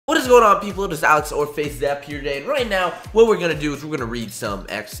What is going on, people? It is Alex or FaZe here today, and right now, what we're gonna do is we're gonna read some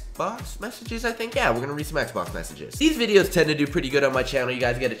Xbox messages, I think. Yeah, we're gonna read some Xbox messages. These videos tend to do pretty good on my channel. You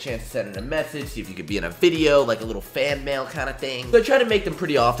guys get a chance to send in a message, see if you could be in a video, like a little fan mail kind of thing. So I try to make them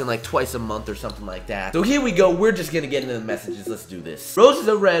pretty often, like twice a month or something like that. So here we go. We're just gonna get into the messages. Let's do this. Roses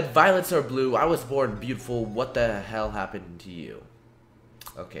are red, violets are blue. I was born beautiful. What the hell happened to you?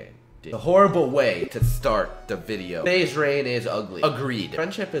 Okay. A horrible way to start the video. Today's rain is ugly. Agreed.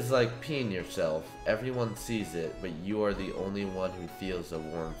 Friendship is like peeing yourself. Everyone sees it, but you are the only one who feels the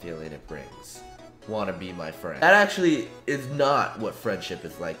warm feeling it brings. Wanna be my friend. That actually is not what friendship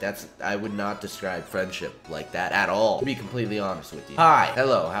is like. I would not describe friendship like that at all, to be completely honest with you. Hi.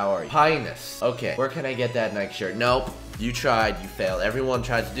 Hello, how are you? Highness. Okay, where can I get that Nike shirt? Nope. You tried, you failed. Everyone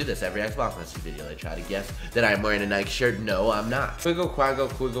tries to do this. Every Xbox message video, they try to guess that I'm wearing a Nike shirt. No, I'm not. Quiggle, quaggle,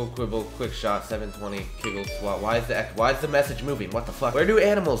 quiggle, quibble, quick shot, 720, kiggle, swat. Why is the message moving? What the fuck? Where do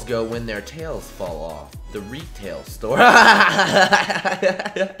animals go when their tails fall off? The retail store.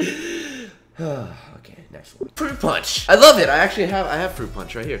 Okay, next one. Fruit punch. I love it. I have fruit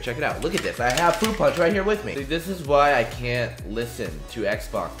punch right here. Check it out. Look at this. I have fruit punch right here with me. See, this is why I can't listen to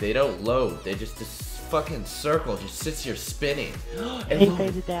Xbox. They don't load. They just fucking circle just sits here spinning. Hey,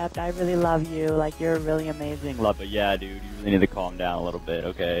 FaZe Adapt, I really love you. Like, you're really amazing. Love it. Yeah, dude, you really need to calm down a little bit,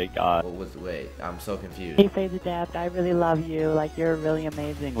 okay? God. Wait, I'm so confused. Hey, FaZe Adapt, I really love you. Like, you're really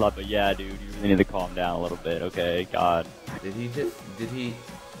amazing. Love it. Yeah, dude, you really need to calm down a little bit, okay? God. Did he?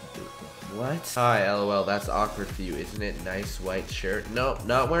 What? Hi, LOL, that's awkward for you, isn't it? Nice white shirt. Nope,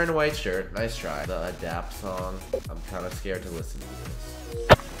 not wearing a white shirt. Nice try. The Adapt song. I'm kind of scared to listen to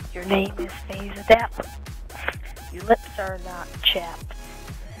this. Your name is FaZe Adapt. Your lips are not chapped.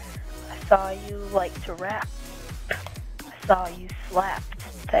 I saw you like to rap. I saw you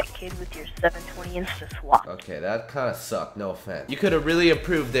slapped that kid with your 720 Insta swap. Okay, that kind of sucked, no offense. You could have really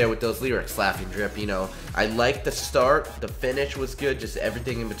improved there with those lyrics, Laughing Drip, you know. I liked the start, the finish was good, just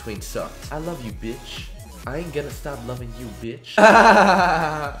everything in between sucked. I love you, bitch. I ain't gonna stop loving you, bitch.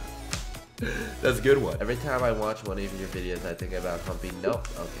 That's a good one. Every time I watch one of your videos, I think about humping. Nope.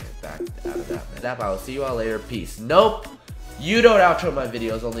 Okay, back out of that. I will see you all later. Peace. Nope. You don't outro my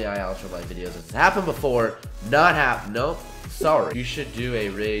videos. Only I outro my videos. It's happened before. Not happen. Nope. Sorry. You should do a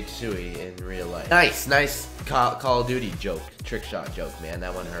Raid Sui in real life. Nice Call of Duty joke. Trick shot joke, man.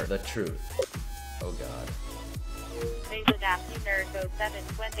 That one hurt. The truth. Oh, God. FaZe Adapt, you nerd, go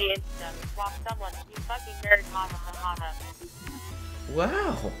 720 Insta. Swap someone, you fucking nerd, ha ha ha ha.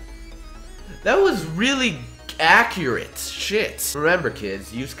 Wow. That was really accurate. Shit. Remember,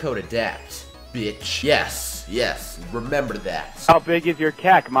 kids, use code ADAPT. Bitch. Yes. Remember that. How big is your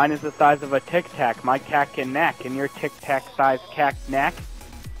cack? Mine is the size of a Tic Tac. My cack can knack. And your Tic Tac size cack knack?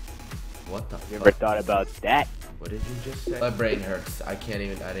 What the You ever thought about that? What did you just say? My brain hurts. I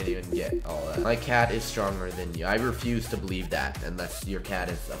didn't even get all that. My cat is stronger than you. I refuse to believe that unless your cat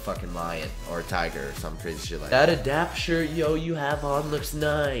is a fucking lion or a tiger or some crazy shit like that. That Adapt shirt, yo, you have on looks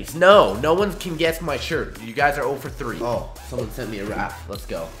nice. No one can guess my shirt. You guys are 0 for 3. Oh, someone sent me a rap. Let's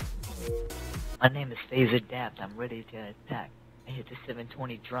go. My name is FaZe Adapt. I'm ready to attack. I hit the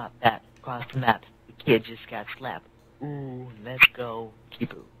 720 drop back across the map. The kid just got slapped. Ooh, let's go.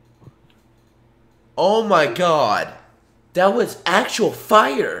 Keep it. Oh my God. That was actual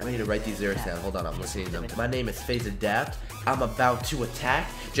fire. I need to write these lyrics down. Hold on, I'm listening to them. My name is FaZe Adapt. I'm about to attack.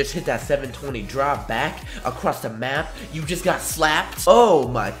 Just hit that 720 drop back across the map. You just got slapped. Oh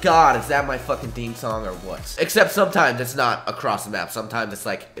my God, is that my fucking theme song or what? Except sometimes it's not across the map. Sometimes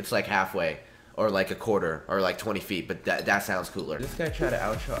it's like halfway. Or like a quarter, or like 20 feet, but that sounds cooler. This guy tried to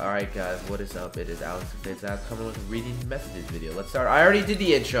outro. Alright guys, what is up? It is Alex and FaZe coming with a reading messages video. Let's start. I already did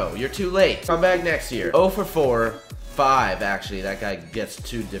the intro. You're too late. Come back next year. 0 for 4. 5 actually. That guy gets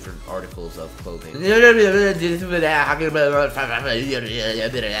 2 different articles of clothing. Dear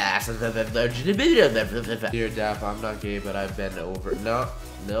Dap, I'm not gay, but I've been over. No.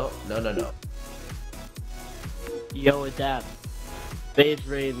 Yo, Adapt. FaZe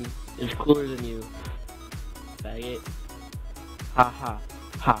Raiden is cooler than you. Faggot. Ha ha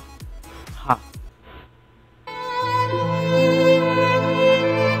ha ha.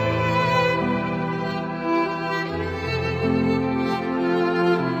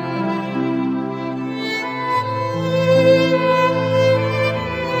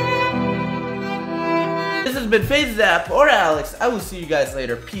 This has been FaZe Zap or Alex. I will see you guys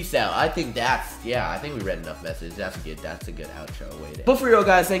later. Peace out. I think we read enough messages. That's a good outro. Wait. But for real,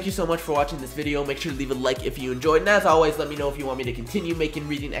 guys, thank you so much for watching this video. Make sure to leave a like if you enjoyed. And as always, let me know if you want me to continue making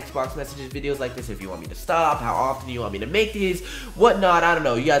reading Xbox messages videos like this. If you want me to stop, how often do you want me to make these, whatnot. I don't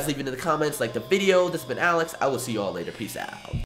know. You guys leave it in the comments. Like the video. This has been Alex. I will see you all later. Peace out.